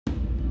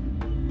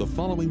The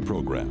following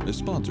program is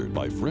sponsored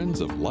by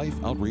Friends of Life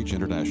Outreach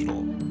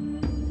International.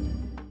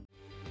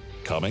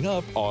 Coming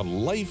up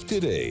on Life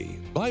Today,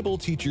 Bible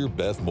teacher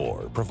Beth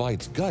Moore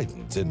provides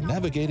guidance in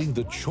navigating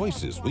the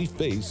choices we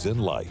face in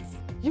life.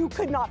 You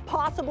could not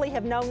possibly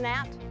have known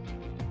that.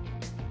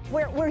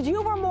 Where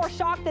you were more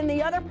shocked than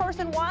the other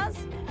person was?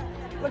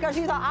 Because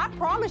you thought, I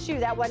promise you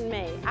that wasn't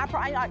me.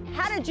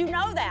 How did you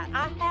know that?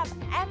 I have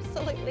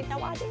absolutely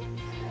no idea.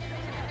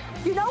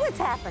 You know it's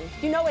happened.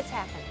 You know it's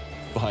happened.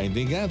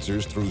 Finding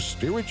answers through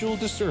spiritual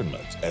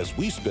discernment as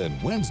we spend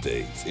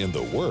Wednesdays in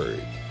the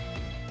Word.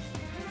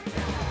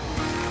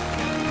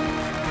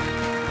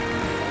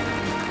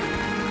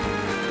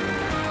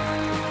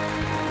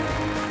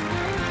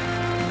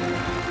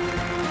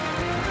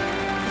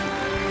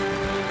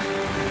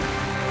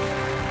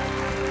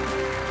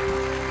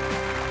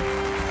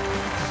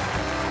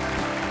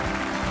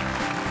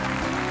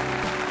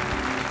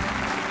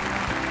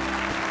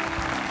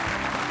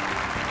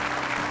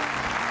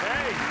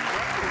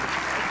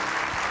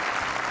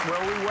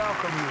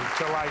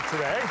 To Life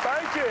Today.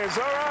 Thank you. It's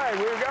all right.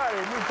 We got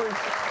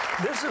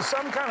it. This is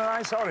some kind of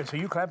nice audience. Are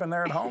you clapping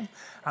there at home?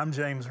 I'm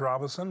James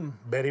Robison.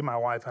 Betty, my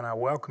wife, and I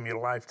welcome you to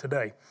Life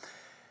Today.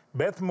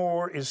 Beth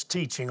Moore is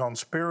teaching on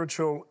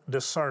spiritual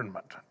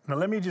discernment. Now,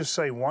 let me just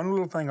say one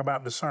little thing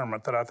about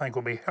discernment that I think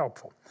will be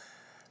helpful.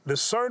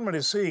 Discernment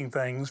is seeing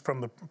things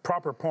from the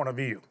proper point of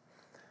view.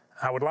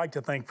 I would like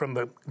to think from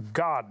the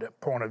God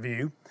point of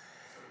view.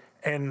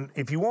 And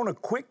if you want a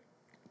quick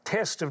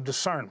test of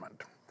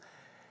discernment,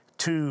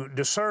 to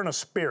discern a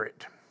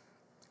spirit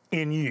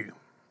in you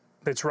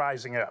that's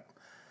rising up.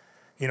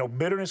 You know,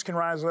 bitterness can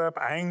rise up,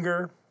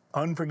 anger,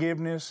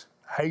 unforgiveness,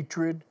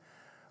 hatred,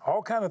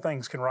 all kind of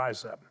things can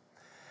rise up.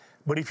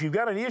 But if you've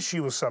got an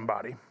issue with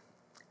somebody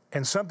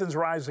and something's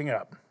rising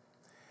up,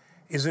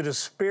 is it a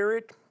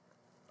spirit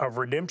of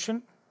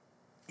redemption?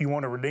 You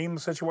want to redeem the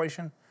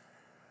situation?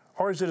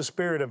 Or is it a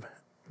spirit of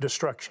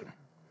destruction?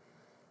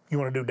 You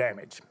want to do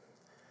damage?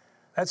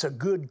 That's a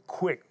good,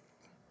 quick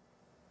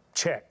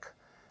check.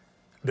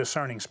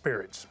 Discerning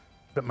spirits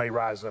that may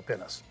rise up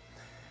in us.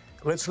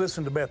 Let's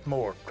listen to Beth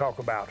Moore talk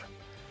about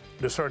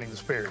discerning the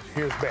spirit.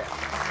 Here's Beth.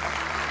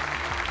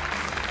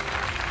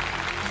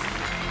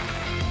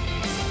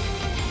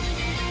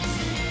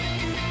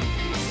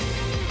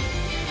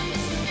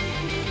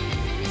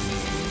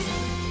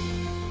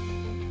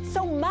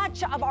 So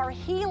much of our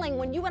healing,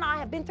 when you and I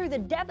have been through the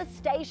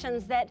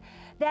devastations that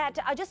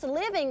just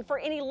living for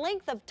any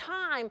length of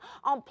time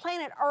on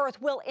planet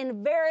Earth will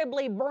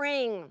invariably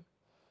bring.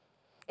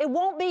 It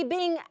won't be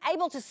being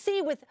able to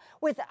see with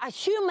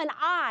human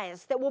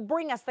eyes that will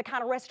bring us the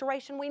kind of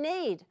restoration we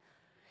need.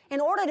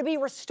 In order to be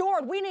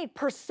restored, we need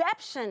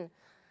perception.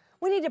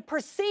 We need to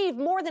perceive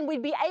more than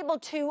we'd be able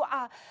to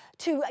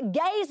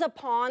gaze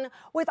upon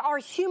with our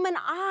human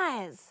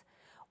eyes.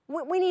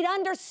 We need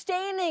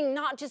understanding,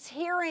 not just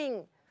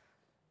hearing.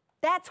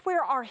 That's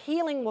where our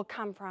healing will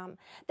come from.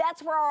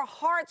 That's where our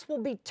hearts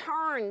will be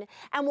turned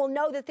and we'll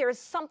know that there is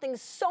something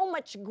so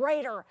much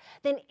greater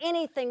than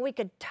anything we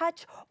could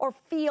touch or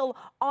feel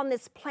on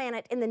this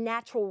planet in the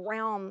natural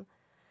realm.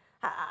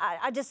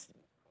 I just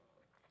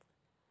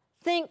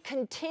think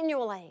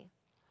continually,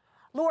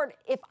 Lord,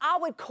 if I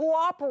would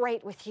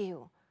cooperate with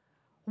you,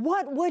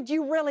 what would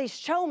you really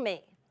show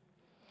me?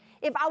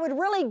 If I would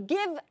really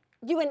give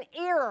you an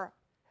ear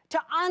to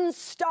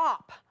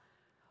unstop,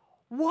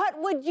 what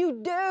would you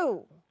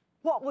do?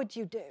 What would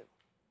you do?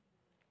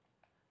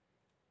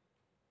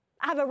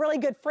 I have a really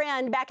good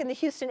friend back in the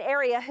Houston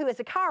area who is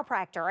a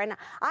chiropractor, and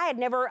I had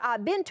never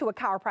been to a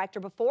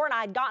chiropractor before, and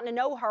I had gotten to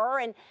know her,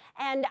 and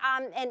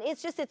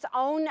it's just its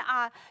own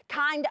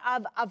kind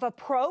of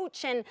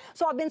approach, and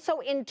so I've been so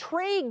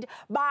intrigued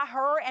by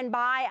her and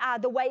by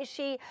the way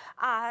she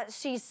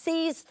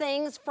sees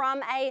things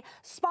from a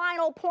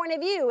spinal point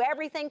of view.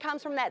 Everything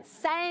comes from that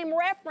same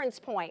reference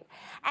point,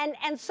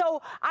 and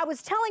so I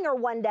was telling her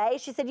one day.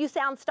 She said, "You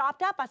sound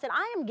stopped up." I said,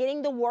 "I am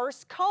getting the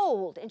worst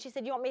cold," and she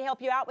said, "You want me to help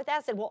you out with that?"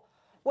 I said, "Well,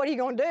 what are you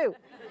going to do?"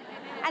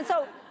 And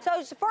so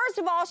first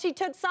of all, she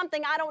took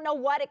something, I don't know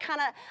what, it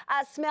kind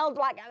of smelled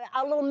like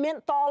a little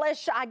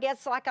mentholish, I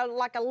guess like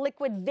a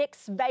liquid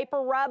Vicks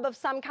vapor rub of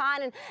some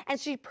kind, and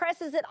she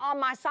presses it on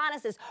my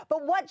sinuses.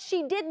 But what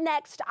she did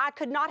next, I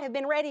could not have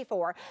been ready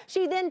for.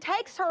 She then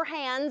takes her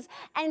hands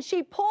and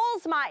she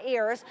pulls my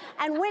ears,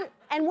 and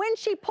when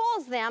she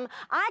pulls them,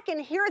 I can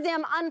hear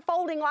them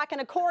unfolding like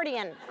an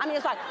accordion. I mean,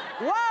 it's like,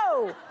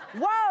 whoa,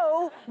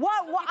 whoa,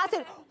 what? I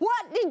said,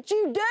 "What did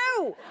you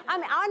do?" I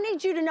mean, I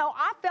need you to know,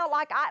 I felt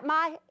like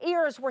my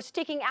ears were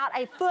sticking out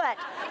a foot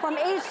from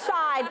each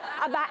side.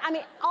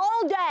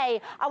 All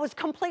day, I was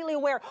completely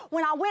aware.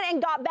 When I went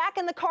and got back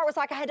in the car, it was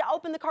like I had to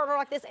open the car door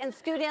like this and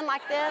scoot in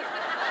like this.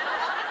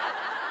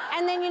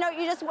 And then, you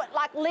just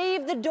like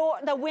leave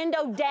the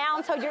window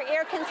down so your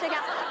ear can stick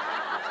out.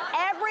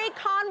 Every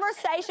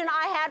conversation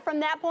I had from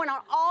that point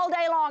on all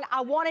day long,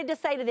 I wanted to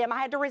say to them, I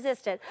had to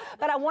resist it,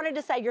 but I wanted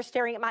to say, "You're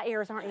staring at my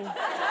ears, aren't you?"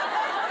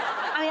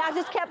 I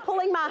just kept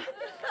pulling my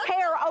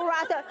hair over.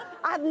 I thought,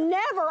 I've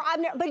never,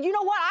 but you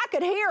know what? I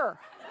could hear.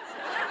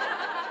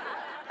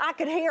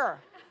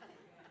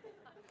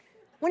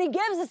 when he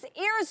gives us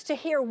ears to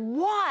hear,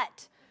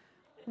 what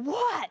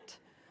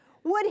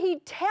would he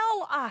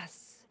tell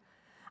us?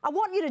 I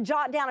want you to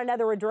jot down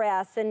another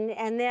address, and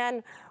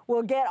then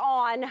we'll get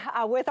on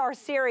with our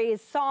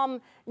series,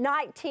 Psalm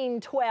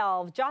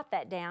 19:12. Jot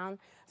that down,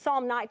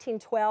 Psalm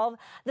 19:12.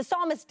 The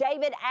psalmist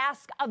David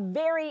asks a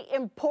very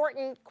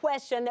important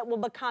question that will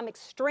become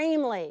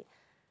extremely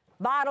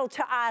vital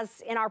to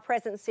us in our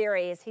present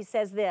series. He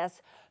says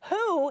this: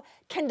 who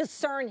can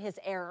discern his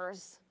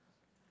errors?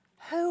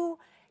 Who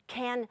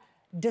can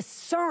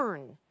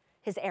discern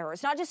his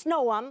errors? Not just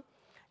know them,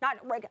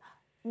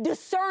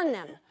 discern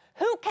them.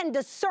 Who can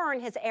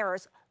discern his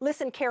errors?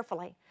 Listen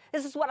carefully.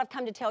 This is what I've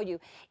come to tell you.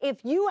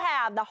 If you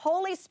have the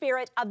Holy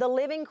Spirit of the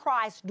living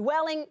Christ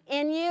dwelling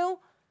in you,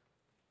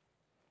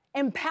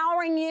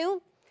 empowering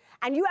you,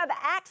 and you have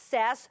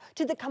access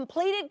to the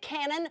completed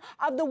canon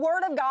of the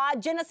Word of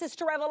God, Genesis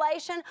to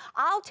Revelation,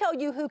 I'll tell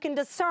you who can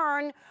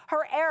discern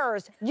her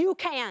errors. You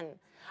can.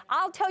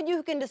 I'll tell you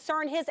who can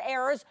discern his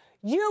errors.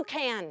 You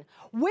can.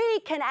 We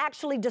can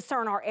actually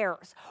discern our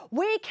errors.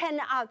 We can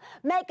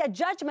make a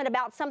judgment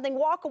about something,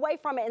 walk away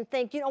from it and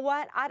think, you know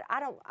what,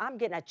 I'm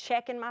getting a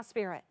check in my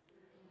spirit.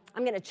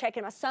 I'm getting a check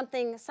in my,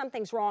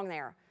 something's wrong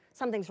there.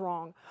 Something's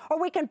wrong. Or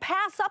we can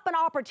pass up an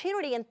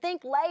opportunity and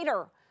think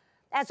later,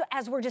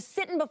 as we're just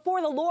sitting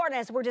before the Lord and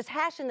as we're just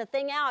hashing the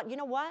thing out, you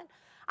know what?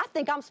 I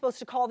think I'm supposed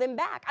to call them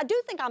back. I do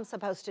think I'm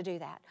supposed to do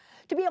that.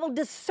 To be able to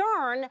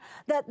discern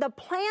the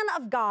plan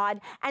of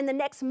God and the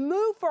next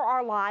move for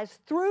our lives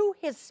through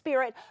His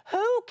Spirit.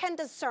 Who can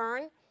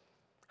discern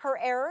her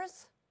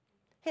errors,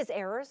 His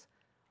errors?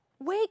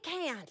 We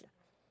can.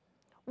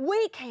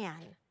 We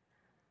can.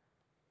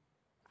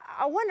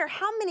 I wonder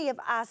how many of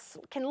us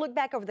can look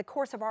back over the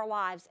course of our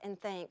lives and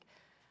think,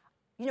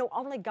 you know,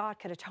 only God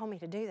could have told me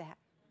to do that.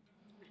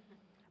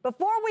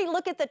 Before we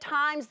look at the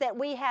times that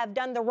we have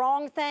done the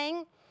wrong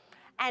thing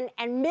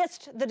and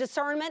missed the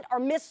discernment or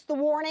missed the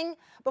warning,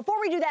 before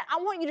we do that, I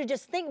want you to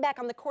just think back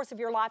on the course of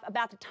your life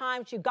about the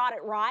times you got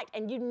it right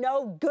and you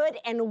know good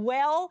and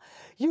well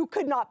you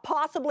could not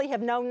possibly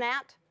have known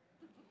that.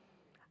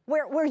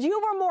 Where you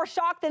were more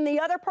shocked than the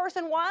other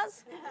person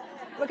was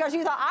because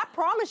you thought, I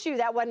promise you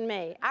that wasn't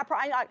me.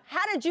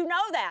 How did you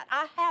know that?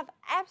 I have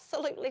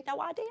absolutely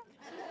no idea.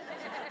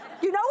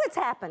 You know it's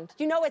happened.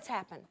 You know it's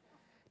happened.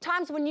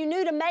 Times when you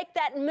knew to make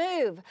that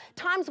move.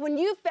 Times when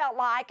you felt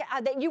like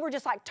that you were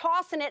just like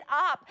tossing it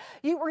up.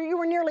 You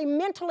were nearly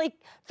mentally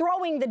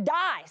throwing the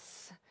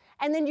dice.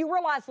 And then you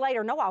realized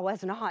later, no, I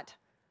was not.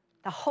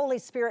 The Holy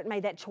Spirit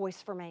made that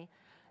choice for me.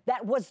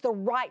 That was the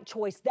right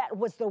choice. That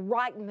was the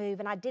right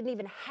move. And I didn't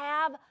even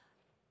have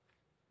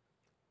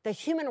the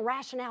human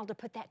rationale to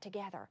put that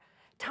together.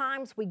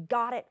 Times we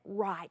got it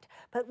right.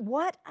 But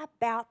what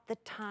about the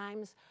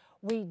times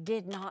we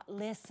did not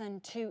listen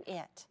to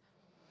it?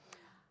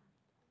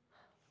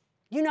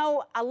 You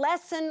know, a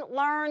lesson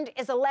learned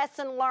is a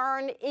lesson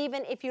learned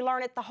even if you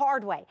learn it the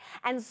hard way.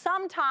 And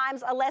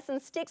sometimes a lesson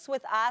sticks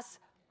with us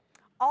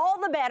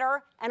all the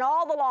better and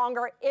all the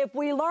longer if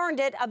we learned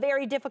it a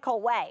very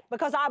difficult way.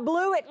 Because I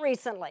blew it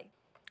recently.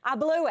 I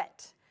blew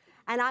it.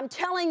 And I'm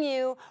telling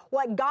you,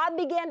 what God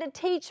began to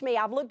teach me,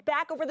 I've looked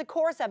back over the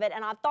course of it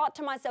and I've thought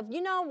to myself,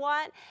 you know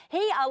what?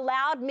 He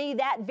allowed me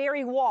that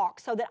very walk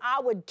so that I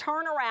would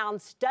turn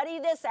around, study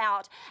this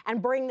out,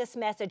 and bring this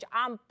message.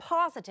 I'm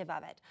positive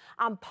of it.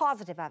 I'm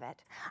positive of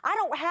it. I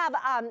don't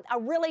have a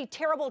really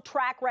terrible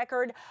track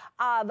record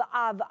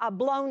of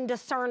blown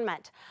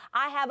discernment.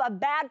 I have a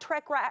bad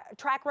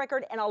track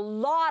record in a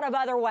lot of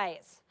other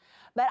ways.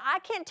 But I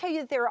can't tell you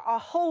that there are a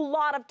whole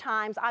lot of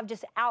times I've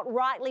just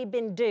outrightly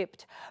been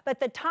duped. But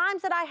the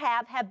times that I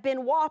have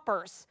been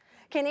whoppers.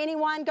 Can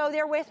anyone go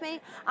there with me?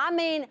 I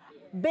mean,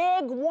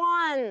 big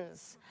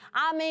ones.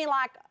 I mean,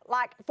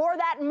 like for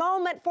that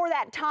moment, for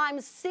that time,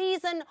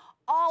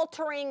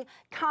 season-altering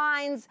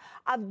kinds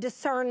of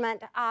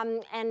discernment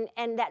and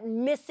that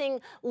missing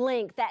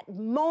link, that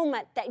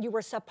moment that you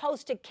were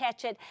supposed to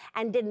catch it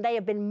and didn't. They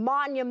have been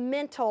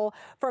monumental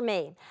for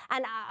me.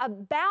 And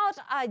about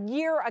a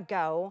year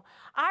ago,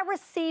 I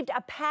received a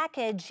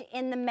package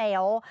in the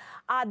mail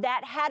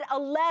that had a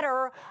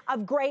letter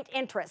of great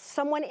interest.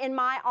 Someone in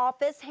my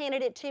office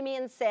handed it to me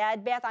and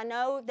said, Beth, I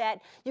know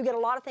that you get a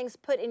lot of things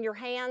put in your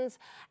hands,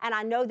 and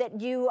I know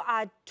that you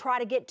try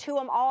to get to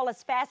them all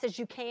as fast as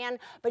you can,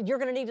 but you're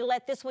going to need to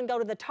let this one go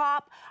to the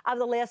top of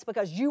the list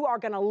because you are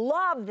going to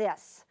love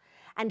this.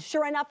 And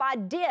sure enough, I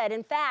did.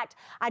 In fact,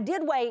 I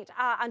did wait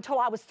until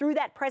I was through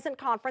that present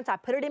conference. I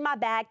put it in my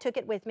bag, took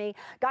it with me,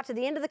 got to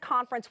the end of the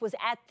conference, was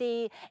at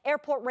the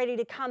airport ready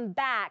to come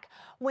back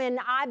when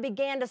I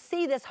began to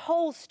see this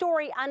whole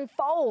story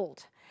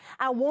unfold.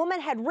 A woman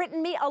had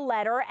written me a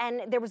letter,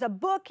 and there was a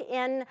book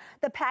in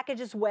the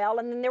package as well,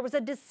 and then there was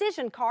a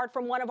decision card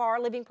from one of our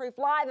Living Proof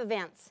Live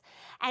events.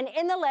 And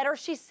in the letter,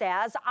 she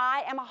says,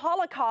 I am a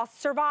Holocaust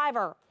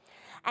survivor.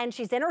 And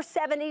she's in her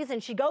 70s,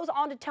 and she goes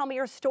on to tell me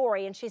her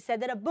story. And she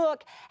said that a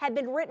book had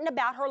been written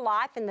about her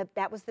life, and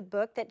that was the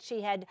book that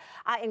she had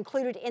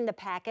included in the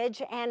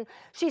package. And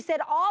she said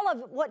all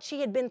of what she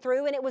had been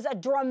through, and it was a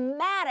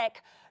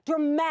dramatic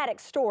dramatic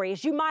story,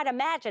 as you might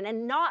imagine,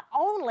 and not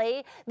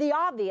only the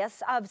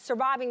obvious of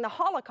surviving the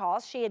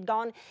Holocaust. She had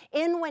gone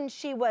in when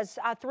she was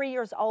 3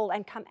 years old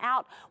and come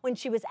out when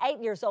she was 8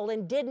 years old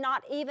and did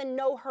not even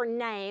know her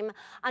name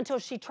until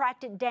she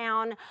tracked it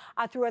down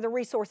through other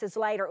resources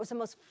later. It was the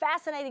most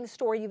fascinating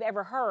story you've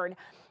ever heard.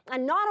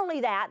 And not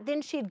only that,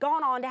 then she'd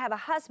gone on to have a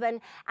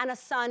husband and a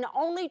son,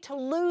 only to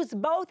lose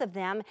both of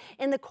them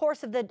in the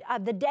course of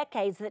the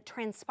decades that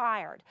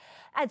transpired.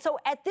 And so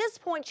at this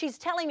point, she's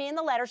telling me in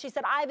the letter, she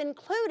said, I've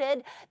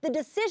included the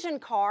decision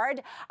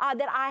card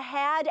that I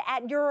had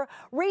at your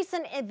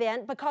recent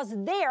event because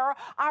there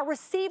I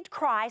received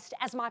Christ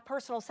as my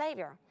personal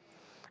Savior.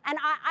 And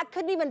I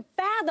couldn't even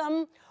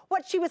fathom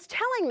what she was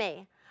telling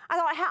me. I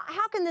thought,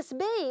 how can this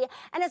be?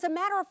 And as a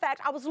matter of fact,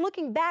 I was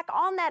looking back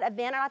on that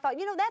event and I thought,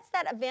 that's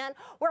that event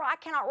where I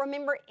cannot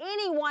remember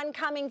anyone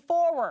coming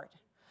forward.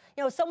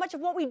 So much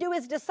of what we do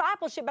is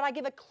discipleship, but I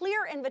give a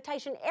clear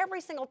invitation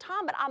every single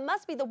time, but I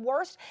must be the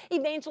worst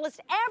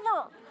evangelist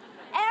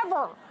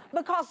ever.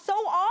 Because so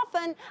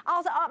often,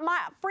 my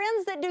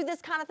friends that do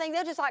this kind of thing,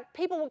 they're just like,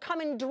 people will come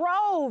in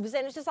droves,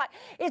 and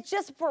it's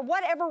just for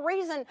whatever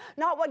reason,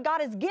 not what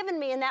God has given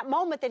me in that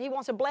moment that He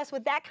wants to bless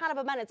with that kind of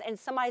abundance. And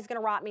somebody's going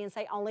to write me and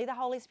say, only the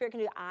Holy Spirit can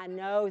do that. I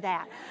know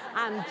that.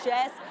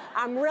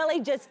 I'm really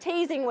just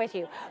teasing with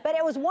you. But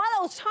it was one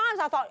of those times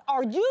I thought,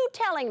 are you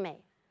telling me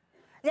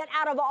that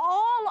out of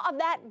all of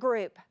that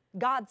group,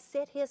 God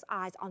set His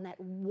eyes on that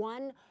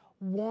one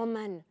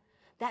woman,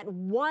 that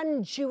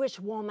one Jewish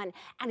woman,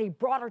 and He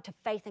brought her to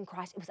faith in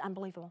Christ? It was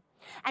unbelievable.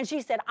 And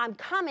she said, I'm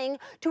coming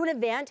to an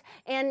event,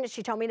 and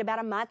she told me in about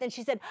a month, and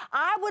she said,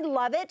 I would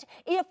love it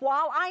if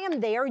while I am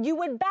there, you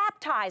would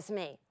baptize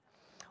me.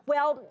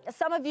 Well,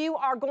 some of you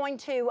are going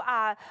to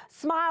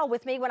smile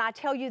with me when I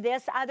tell you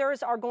this.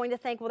 Others are going to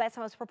think, well, that's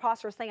the most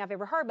preposterous thing I've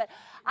ever heard. But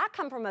I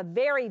come from a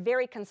very,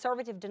 very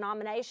conservative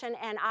denomination,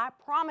 and I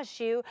promise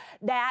you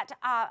that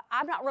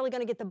I'm not really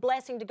going to get the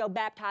blessing to go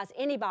baptize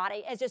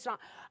anybody. It's just not,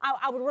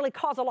 I would really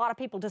cause a lot of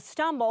people to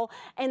stumble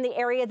in the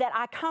area that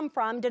I come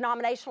from,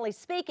 denominationally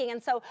speaking.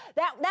 And so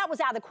that was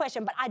out of the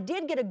question. But I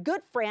did get a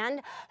good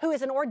friend who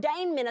is an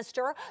ordained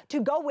minister to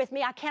go with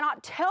me. I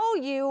cannot tell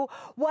you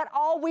what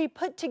all we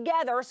put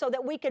together so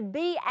that we could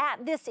be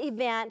at this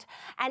event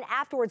and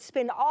afterwards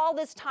spend all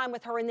this time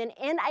with her, and then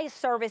in a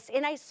service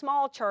in a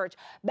small church,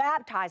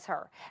 baptize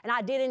her. And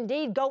I did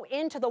indeed go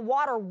into the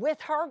water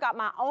with her, got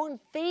my own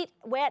feet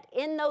wet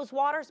in those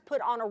waters, put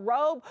on a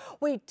robe.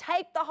 We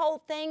taped the whole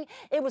thing.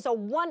 It was a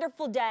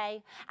wonderful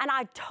day. And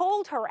I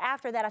told her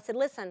after that, I said,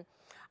 listen,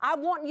 I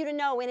want you to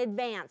know in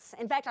advance.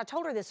 In fact, I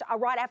told her this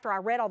right after I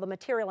read all the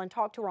material and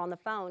talked to her on the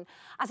phone.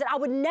 I said, I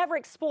would never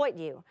exploit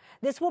you.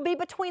 This will be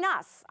between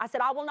us. I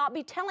said, I will not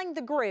be telling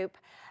the group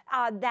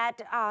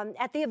that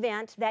at the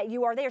event that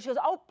you are there. She goes,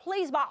 oh,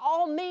 please, by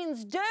all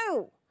means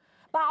do.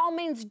 By all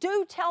means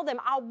do tell them.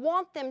 I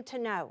want them to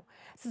know.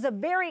 This is a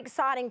very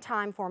exciting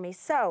time for me.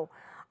 So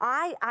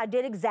I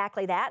did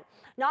exactly that.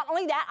 Not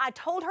only that, I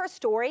told her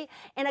story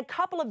in a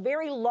couple of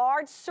very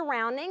large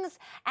surroundings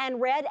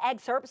and read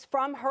excerpts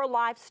from her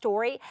life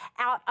story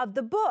out of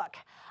the book.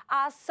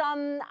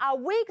 Some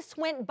weeks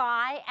went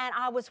by, and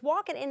I was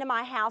walking into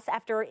my house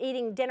after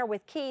eating dinner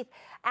with Keith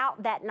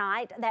out that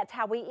night. That's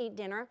how we eat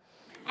dinner.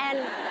 And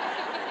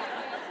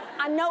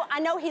I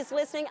know he's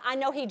listening. I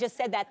know he just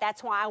said that.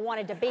 That's why I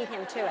wanted to beat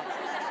him to it.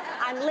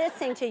 I'm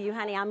listening to you,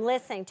 honey. I'm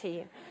listening to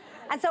you.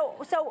 And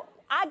so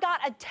I got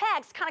a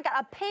text, kind of got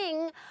a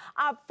ping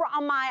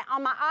on my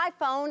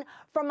iPhone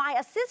from my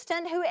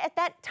assistant, who at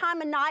that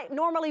time of night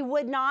normally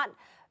would not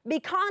be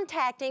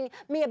contacting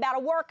me about a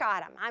work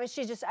item. I mean,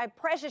 she's just a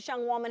precious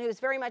young woman who's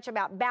very much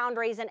about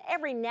boundaries, and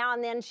every now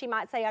and then she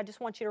might say, I just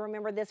want you to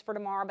remember this for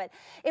tomorrow. But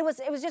it was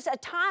just a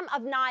time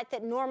of night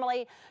that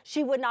normally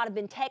she would not have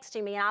been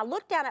texting me. And I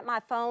looked down at my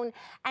phone,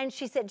 and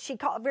she said,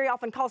 very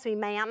often calls me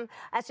ma'am.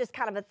 That's just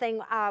kind of a thing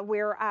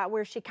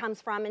where she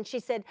comes from. And she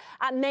said,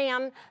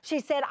 ma'am, she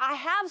said, I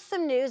have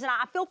some news, and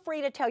I feel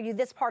free to tell you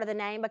this part of the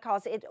name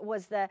because it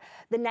was the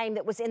name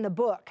that was in the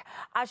book.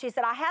 She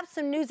said, I have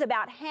some news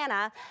about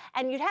Hannah,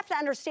 and you'd have to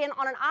understand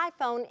on an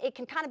iPhone, it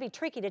can kind of be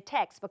tricky to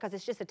text because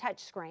it's just a touch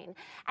screen.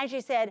 And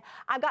she said,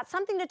 I've got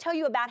something to tell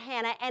you about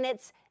Hannah, and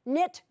it's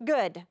knit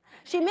good.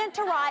 She meant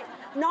to write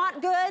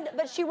not good,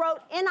 but she wrote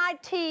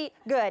N-I-T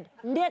good,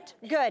 knit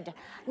good,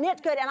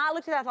 knit good. And I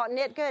looked at that and thought,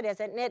 knit good, is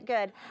it? Knit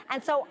good.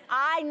 And so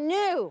I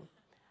knew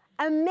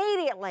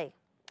immediately.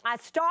 I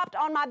stopped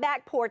on my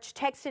back porch,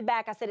 texted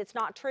back. I said, it's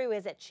not true,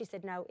 is it? She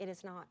said, no, it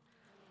is not.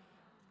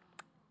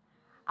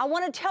 I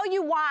want to tell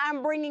you why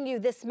I'm bringing you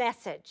this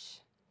message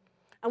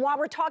and why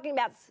we're talking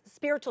about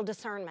spiritual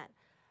discernment.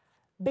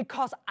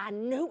 Because I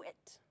knew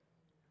it.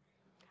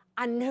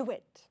 I knew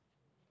it.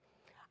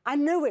 I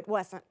knew it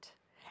wasn't.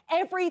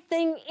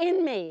 Everything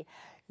in me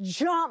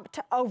jumped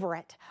over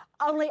it.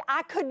 Only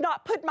I could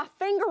not put my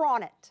finger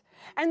on it.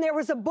 And there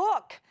was a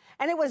book,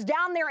 and it was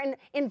down there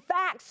in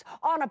facts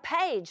on a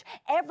page.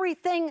 Every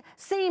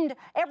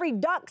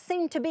duck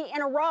seemed to be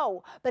in a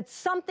row. But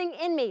something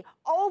in me,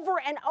 over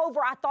and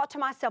over, I thought to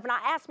myself, and I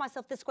asked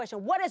myself this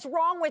question, what is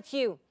wrong with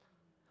you?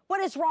 What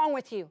is wrong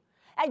with you?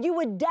 and you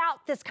would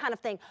doubt this kind of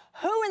thing.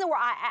 Who in the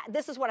world,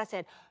 this is what I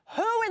said,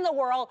 who in the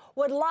world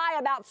would lie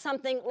about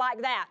something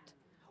like that?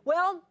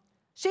 Well,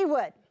 she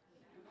would.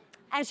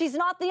 And she's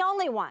not the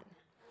only one.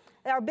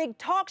 There are big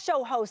talk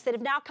show hosts that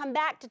have now come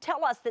back to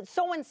tell us that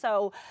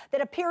so-and-so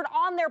that appeared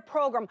on their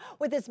program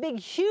with this big,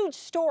 huge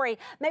story,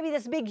 maybe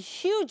this big,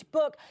 huge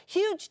book,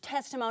 huge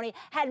testimony,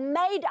 had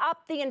made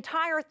up the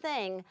entire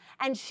thing,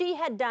 and she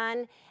had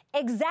done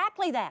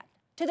exactly that,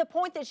 to the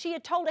point that she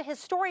had told a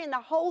historian the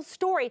whole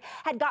story,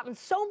 had gotten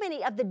so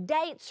many of the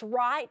dates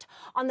right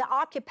on the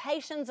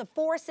occupations of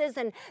forces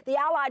and the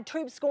Allied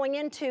troops going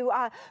in to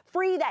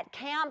free that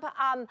camp.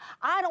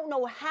 I don't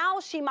know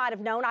how she might have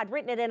known, I'd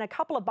written it in a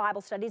couple of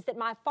Bible studies, that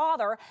my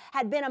father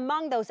had been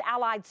among those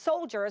Allied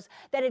soldiers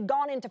that had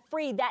gone in to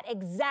free that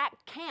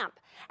exact camp.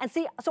 And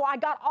see, so I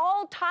got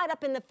all tied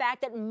up in the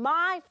fact that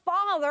my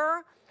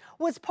father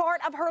was part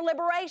of her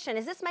liberation.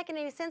 Is this making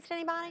any sense to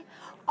anybody?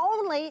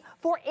 Only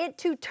for it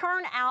to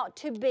turn out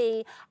to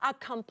be a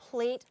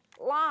complete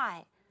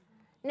lie.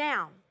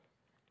 Now,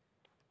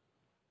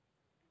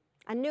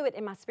 I knew it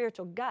in my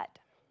spiritual gut.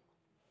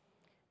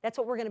 That's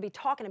what we're going to be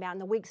talking about in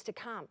the weeks to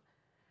come.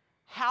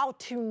 How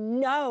to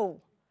know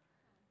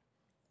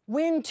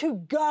when to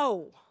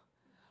go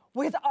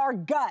with our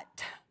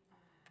gut.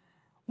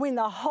 When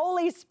the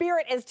Holy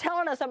Spirit is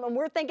telling us something,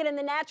 we're thinking in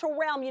the natural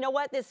realm, you know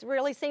what, this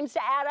really seems to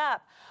add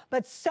up.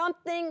 But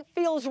something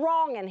feels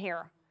wrong in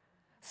here.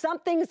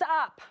 Something's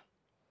up.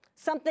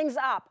 Something's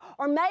up.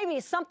 Or maybe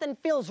something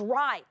feels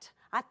right.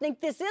 I think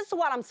this is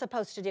what I'm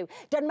supposed to do.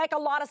 Doesn't make a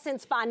lot of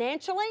sense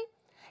financially.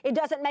 It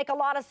doesn't make a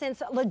lot of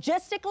sense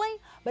logistically.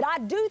 But I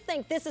do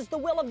think this is the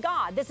will of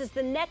God. This is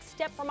the next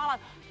step for my life.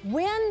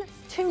 When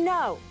to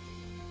know.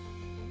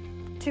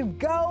 To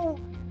go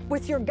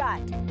with your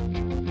gut.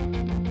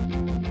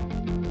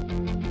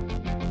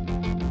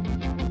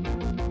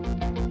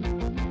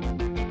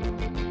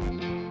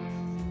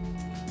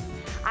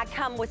 I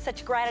come with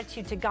such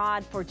gratitude to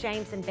God for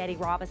James and Betty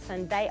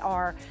Robison. They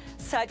are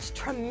such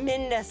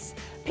tremendous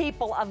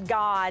people of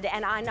God,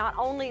 and I not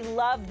only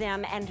love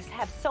them and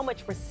have so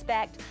much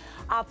respect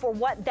for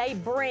what they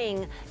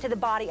bring to the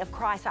body of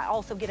Christ, I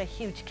also get a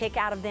huge kick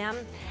out of them,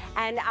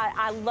 and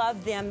I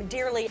love them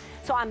dearly.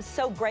 So I'm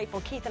so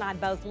grateful. Keith and I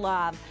both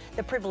love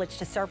the privilege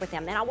to serve with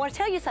them. And I want to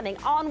tell you something.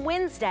 On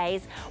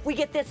Wednesdays, we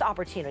get this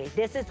opportunity.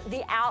 This is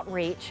the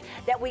outreach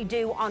that we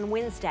do on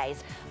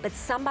Wednesdays. But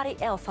somebody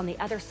else on the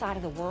other side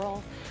of the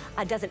world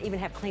doesn't even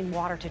have clean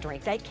water to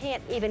drink. They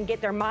can't even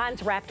get their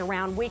minds wrapped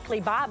around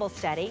weekly Bible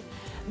study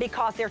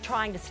because they're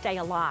trying to stay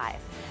alive.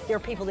 There are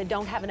people that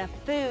don't have enough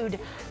food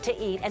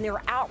to eat, and there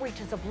are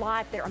outreaches of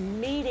life that are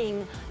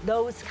meeting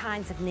those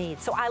kinds of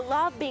needs. So I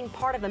love being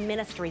part of a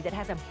ministry that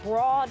has a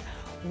broad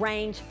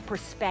range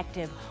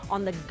perspective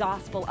on the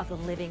gospel of the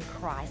living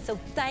Christ. So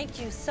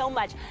thank you so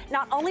much,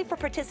 not only for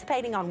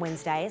participating on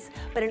Wednesdays,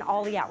 but in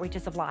all the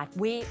outreaches of life.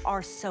 We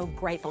are so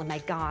grateful, and may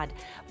God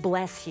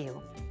bless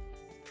you.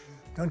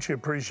 Don't you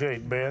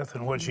appreciate Beth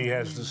and what she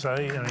has to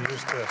say? And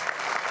just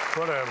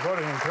what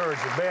an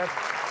encouragement.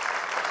 Beth,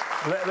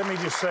 let me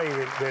just say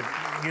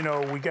that, you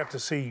know, we got to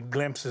see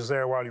glimpses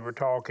there while you were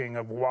talking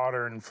of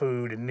water and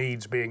food and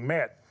needs being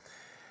met.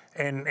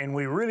 And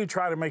we really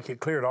try to make it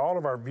clear to all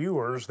of our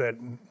viewers that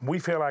we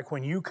feel like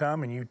when you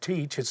come and you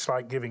teach, it's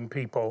like giving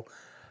people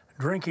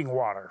drinking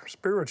water,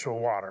 spiritual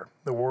water.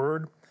 The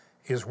Word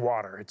is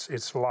water.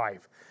 It's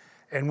life.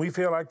 And we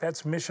feel like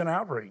that's mission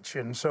outreach.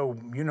 And so,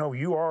 you know,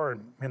 you are,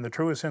 in the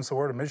truest sense of the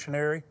word, a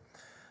missionary,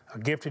 a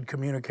gifted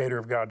communicator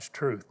of God's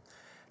truth.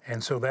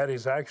 And so that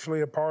is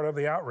actually a part of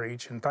the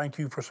outreach, and thank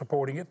you for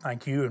supporting it.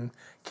 Thank you and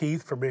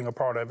Keith for being a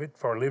part of it,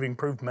 for Living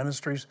Proof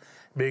Ministries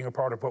being a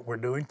part of what we're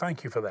doing.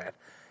 Thank you for that.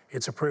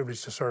 It's a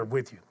privilege to serve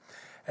with you.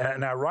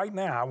 Now, right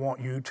now, I want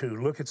you to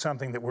look at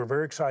something that we're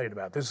very excited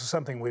about. This is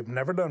something we've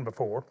never done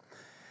before.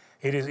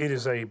 It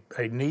is a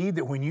need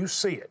that when you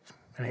see it,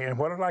 and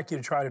what I'd like you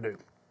to try to do,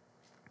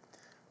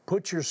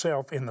 put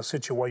yourself in the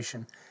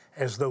situation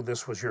as though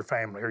this was your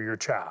family or your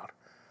child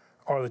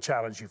or the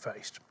challenge you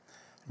faced.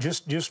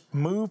 Just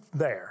move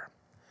there,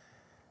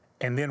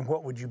 and then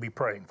what would you be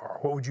praying for?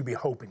 What would you be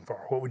hoping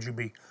for? What would you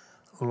be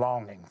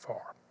longing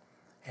for?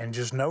 And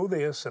just know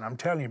this, and I'm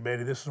telling you,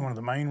 Betty, this is one of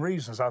the main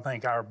reasons I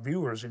think our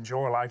viewers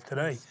enjoy Life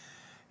Today.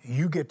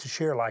 You get to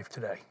share Life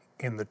Today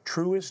in the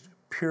truest,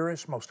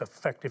 purest, most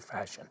effective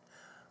fashion,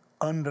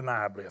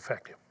 undeniably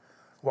effective.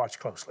 Watch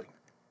closely.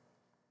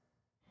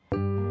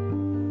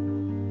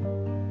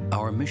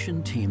 Our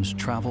mission teams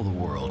travel the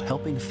world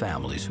helping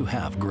families who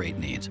have great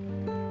needs.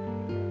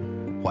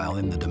 While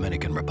in the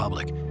Dominican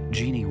Republic,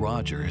 Jeannie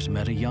Rogers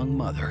met a young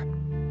mother,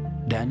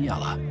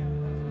 Daniela,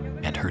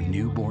 and her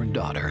newborn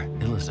daughter,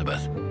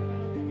 Elizabeth.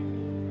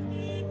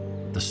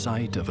 The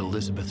sight of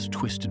Elizabeth's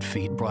twisted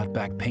feet brought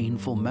back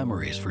painful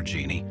memories for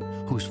Jeannie,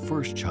 whose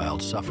first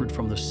child suffered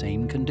from the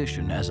same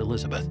condition as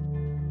Elizabeth,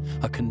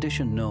 a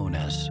condition known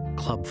as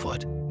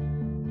clubfoot.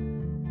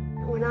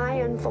 When I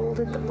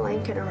unfolded the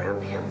blanket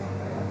around him,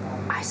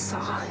 I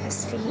saw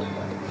his feet,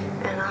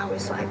 and I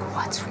was like,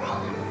 what's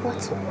wrong?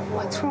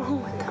 What's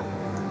wrong with them?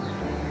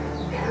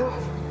 You know?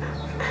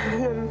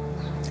 And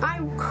I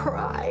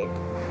cried.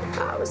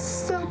 I was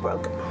so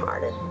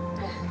brokenhearted.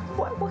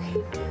 What will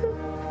he do?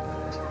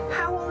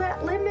 How will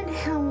that limit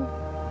him?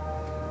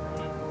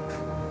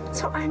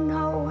 So I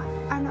know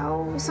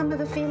some of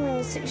the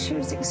feelings that she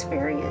was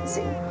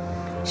experiencing.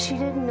 She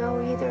didn't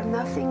know either.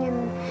 Nothing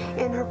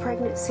in her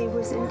pregnancy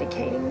was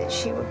indicating that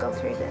she would go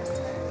through this.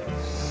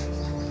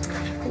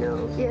 You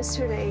know,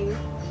 yesterday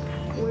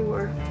we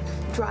were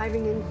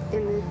driving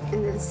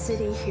in the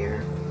city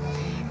here,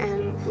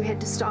 and we had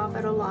to stop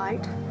at a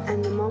light,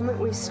 and the moment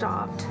we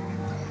stopped,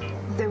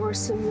 there were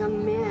some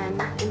young men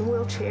in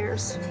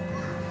wheelchairs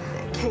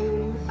that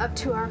came up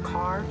to our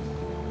car,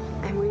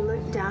 and we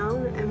looked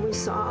down and we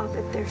saw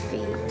that their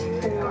feet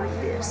were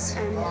like this.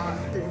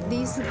 And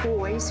these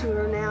boys, who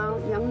are now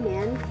young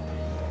men,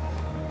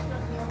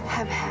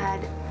 have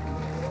had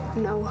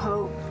no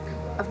hope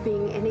of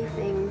being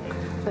anything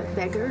but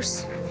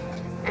beggars.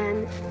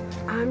 And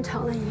I'm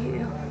telling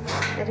you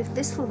that if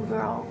this little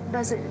girl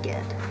doesn't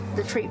get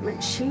the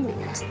treatment she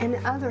needs, and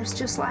others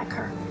just like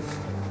her,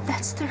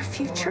 that's their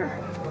future.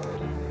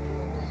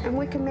 And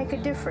we can make a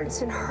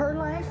difference in her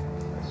life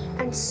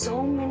and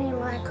so many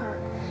like her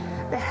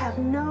that have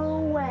no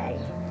way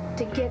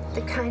to get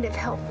the kind of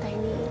help they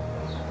need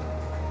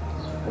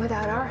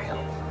without our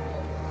help.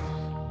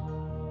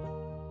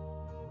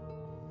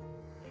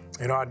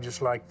 You know, I'd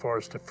just like for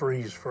us to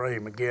freeze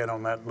frame again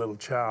on that little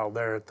child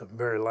there at the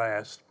very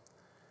last.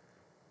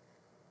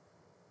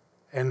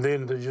 And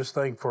then to just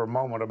think for a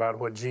moment about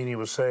what Jeannie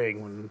was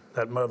saying when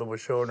that mother was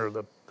showing her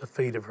the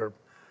feet of her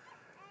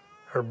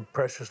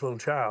precious little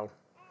child.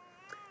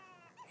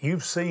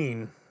 You've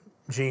seen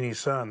Jeannie's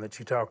son that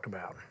you talked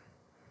about.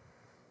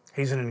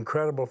 He's an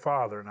incredible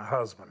father and a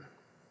husband,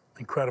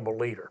 incredible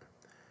leader.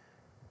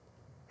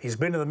 He's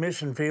been to the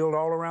mission field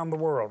all around the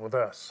world with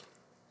us.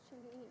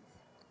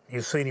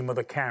 You've seen him with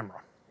a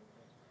camera.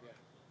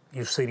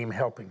 You've seen him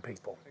helping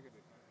people.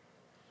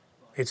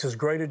 It's as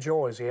great a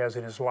joy as he has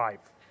in his life.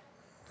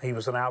 He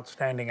was an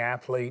outstanding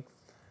athlete,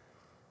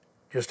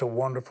 just a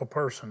wonderful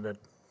person that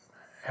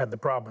had the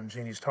problem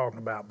Jeannie's talking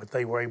about, but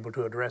they were able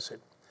to address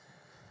it.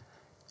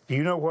 Do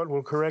you know what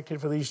will correct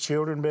it for these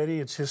children, Betty?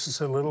 It's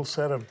just a little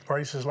set of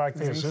braces like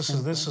this.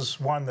 This is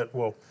one that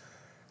will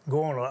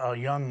go on a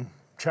young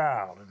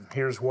child, and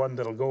here's one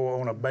that'll go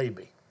on a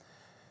baby.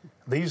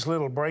 These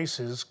little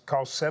braces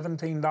cost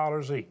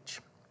 $17 each.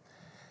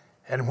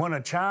 And when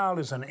a child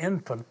is an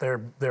infant,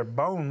 their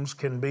bones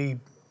can be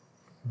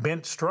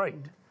bent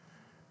straight.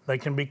 They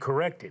can be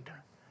corrected.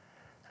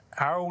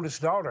 Our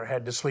oldest daughter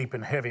had to sleep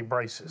in heavy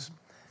braces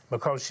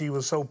because she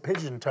was so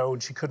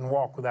pigeon-toed she couldn't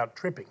walk without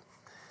tripping.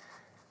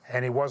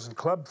 And he wasn't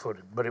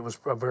club-footed, but it was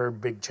a very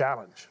big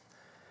challenge.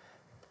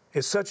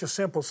 It's such a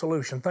simple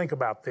solution. Think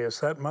about this.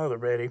 That mother,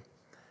 Betty,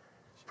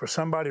 for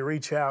somebody to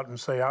reach out and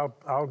say,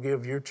 I'll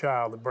give your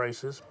child the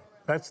braces,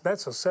 that's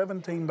a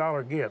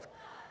 $17 gift.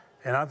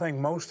 And I think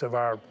most of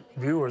our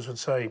viewers would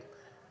say,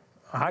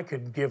 I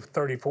could give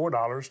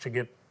 $34 to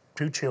get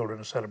 2 children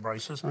a set of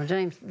braces. Well,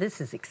 James, this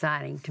is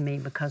exciting to me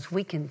because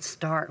we can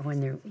start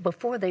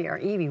before they are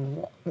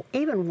even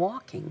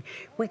walking,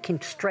 we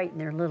can straighten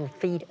their little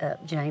feet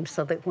up, James,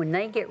 so that when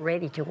they get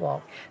ready to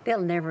walk, they'll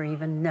never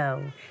even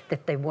know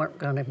that they weren't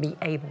going to be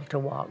able to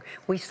walk.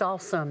 We saw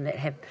some that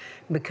have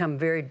become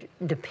very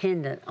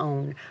dependent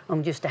on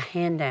just a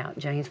handout,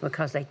 James,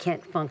 because they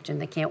can't function,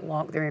 they can't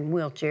walk, they're in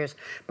wheelchairs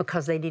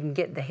because they didn't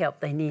get the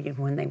help they needed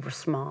when they were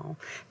small.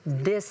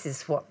 This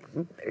is what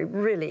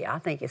really, I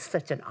think, is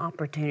such an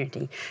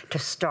opportunity to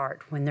start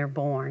when they're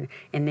born,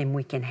 and then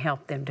we can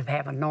help them to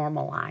have a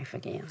normal life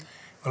again.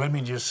 Well, let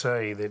me just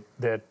say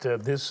that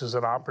this is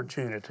an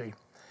opportunity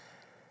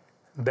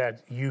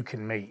that you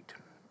can meet.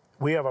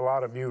 We have a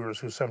lot of viewers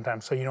who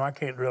sometimes say, I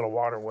can't drill a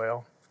water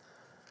well.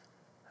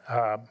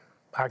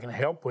 I can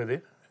help with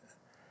it,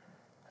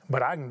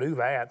 but I can do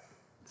that.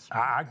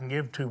 I can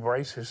give 2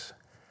 braces.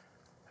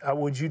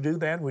 Would you do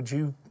that? Would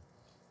you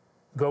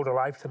go to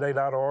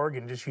lifetoday.org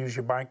and just use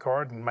your bank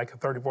card and make a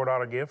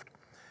 $34 gift?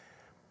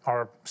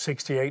 Or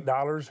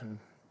 $68 and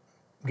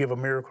give a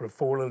miracle to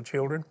 4 little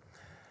children?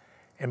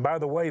 And by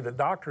the way, the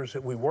doctors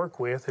that we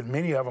work with, and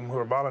many of them who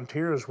are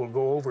volunteers, will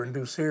go over and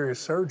do serious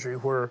surgery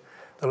where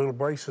the little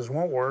braces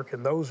won't work,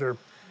 and those are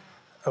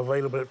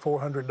available at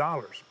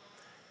 $400.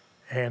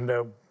 And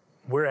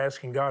we're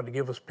asking God to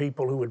give us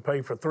people who would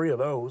pay for 3 of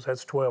those.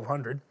 That's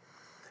 $1,200.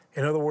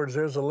 In other words,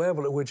 there's a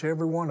level at which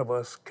every one of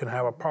us can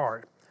have a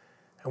part.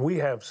 And we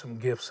have some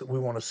gifts that we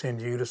want to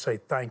send you to say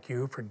thank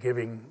you for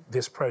giving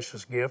this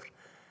precious gift,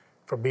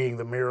 for being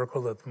the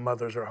miracle that the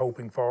mothers are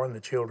hoping for and the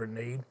children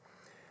need.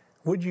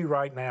 Would you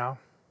right now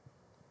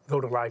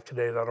go to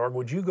lifetoday.org?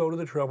 Would you go to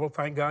the trouble?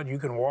 Thank God you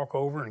can walk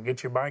over and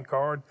get your bank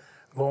card,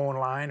 go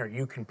online, or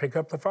you can pick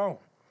up the phone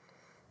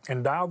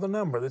and dial the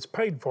number that's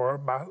paid for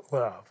by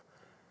Love.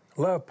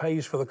 Love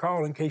pays for the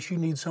call in case you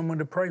need someone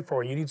to pray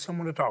for, you need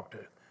someone to talk to.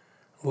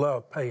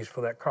 Love pays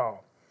for that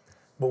call.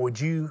 But would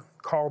you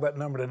call that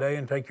number today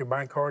and take your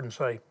bank card and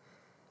say,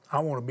 I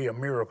want to be a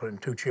miracle in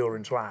 2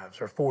 children's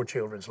lives or 4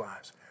 children's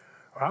lives?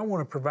 Or I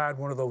want to provide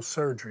one of those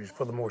surgeries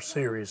for the more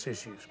serious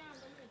issues,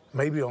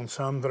 maybe on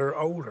some that are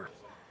older.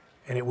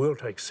 and it will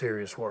take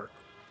serious work,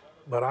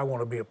 but I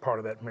want to be a part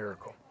of that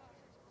miracle.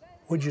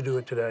 Would you do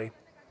it today?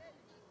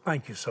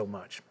 Thank you so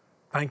much.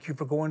 Thank you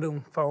for going to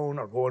the phone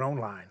or going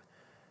online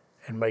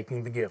and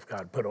making the gift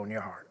God put on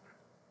your heart.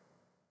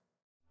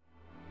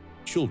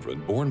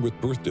 Children born with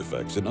birth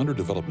defects in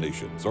underdeveloped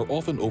nations are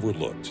often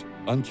overlooked,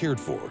 uncared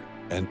for,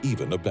 and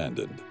even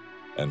abandoned.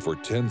 And for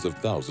tens of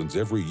thousands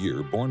every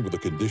year born with a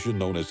condition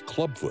known as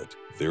clubfoot,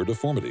 their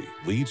deformity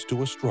leads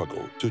to a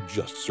struggle to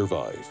just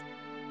survive.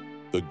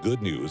 The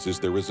good news is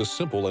there is a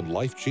simple and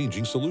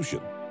life-changing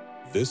solution.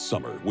 This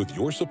summer, with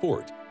your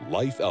support,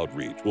 Life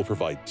Outreach will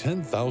provide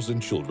 10,000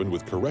 children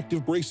with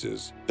corrective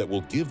braces that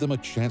will give them a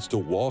chance to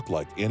walk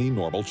like any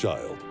normal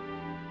child.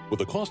 With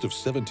a cost of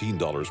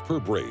 $17 per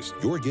brace,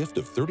 your gift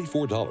of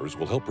 $34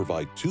 will help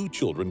provide 2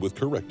 children with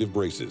corrective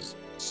braces.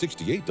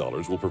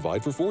 $68 will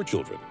provide for 4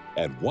 children,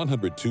 and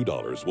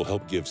 $102 will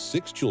help give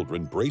 6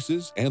 children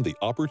braces and the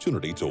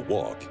opportunity to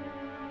walk.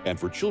 And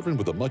for children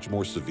with a much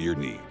more severe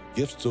need,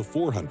 gifts of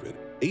 $400,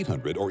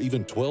 $800, or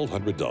even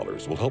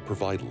 $1,200 will help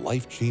provide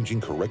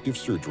life-changing corrective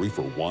surgery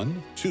for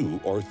 1, 2,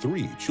 or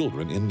 3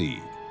 children in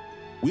need.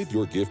 With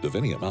your gift of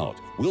any amount,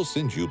 we'll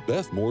send you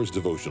Beth Moore's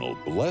devotional,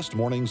 Blessed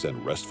Mornings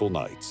and Restful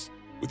Nights.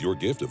 With your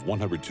gift of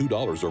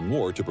 $102 or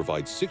more to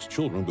provide 6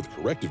 children with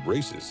corrective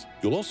braces,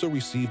 you'll also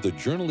receive the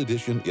Journal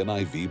Edition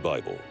NIV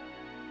Bible.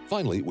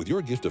 Finally, with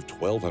your gift of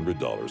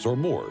 $1,200 or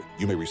more,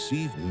 you may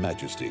receive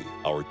Majesty,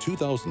 our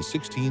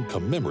 2016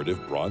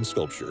 commemorative bronze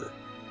sculpture.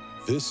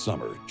 This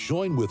summer,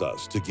 join with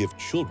us to give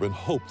children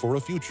hope for a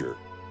future.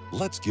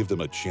 Let's give them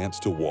a chance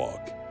to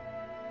walk.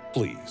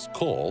 Please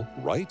call,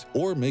 write,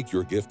 or make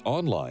your gift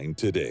online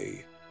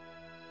today.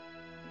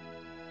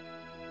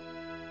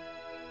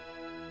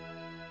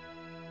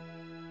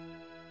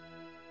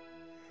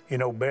 You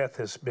know, Beth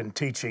has been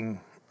teaching,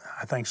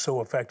 I think,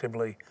 so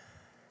effectively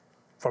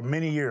for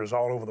many years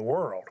all over the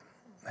world,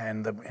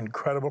 and the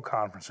incredible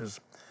conferences,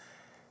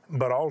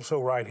 but also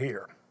right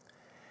here.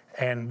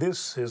 And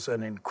this is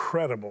an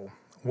incredible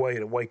way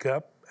to wake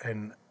up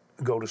and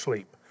go to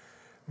sleep.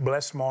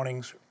 Blessed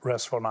mornings,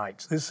 restful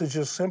nights. This is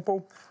just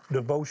simple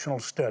devotional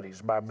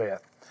studies by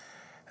Beth,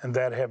 and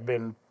that have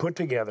been put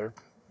together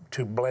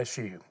to bless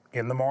you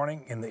in the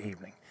morning, in the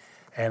evening.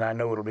 And I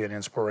know it'll be an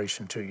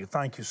inspiration to you.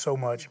 Thank you so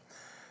much.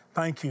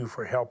 Thank you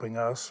for helping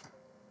us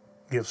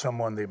give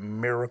someone the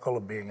miracle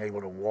of being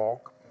able to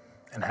walk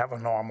and have a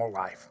normal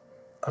life,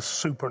 a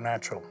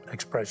supernatural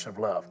expression of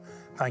love.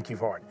 Thank you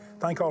for it.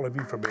 Thank all of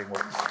you for being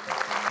with us.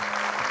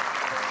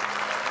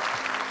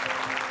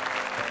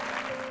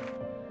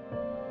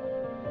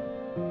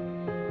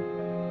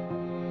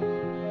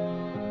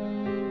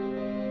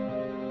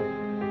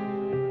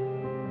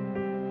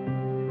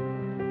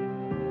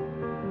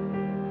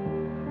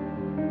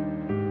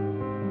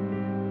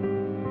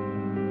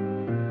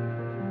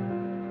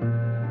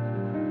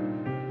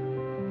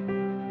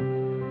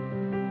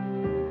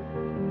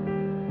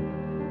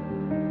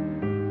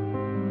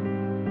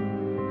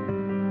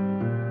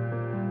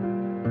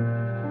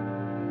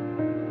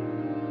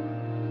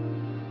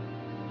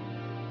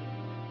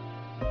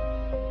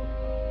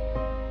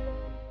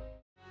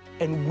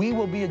 And we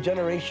will be a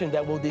generation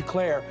that will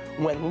declare,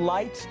 when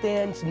light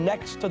stands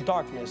next to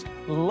darkness,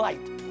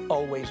 light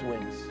always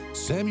wins.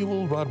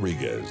 Samuel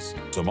Rodriguez,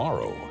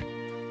 tomorrow.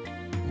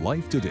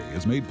 Life Today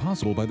is made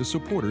possible by the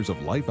supporters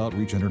of Life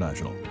Outreach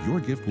International. Your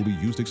gift will be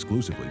used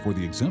exclusively for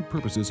the exempt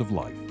purposes of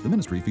life. The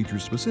ministry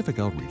features specific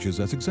outreaches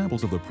as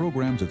examples of the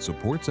programs it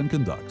supports and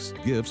conducts.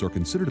 Gifts are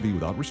considered to be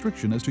without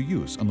restriction as to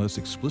use unless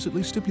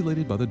explicitly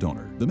stipulated by the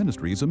donor. The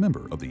ministry is a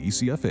member of the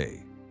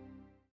ECFA.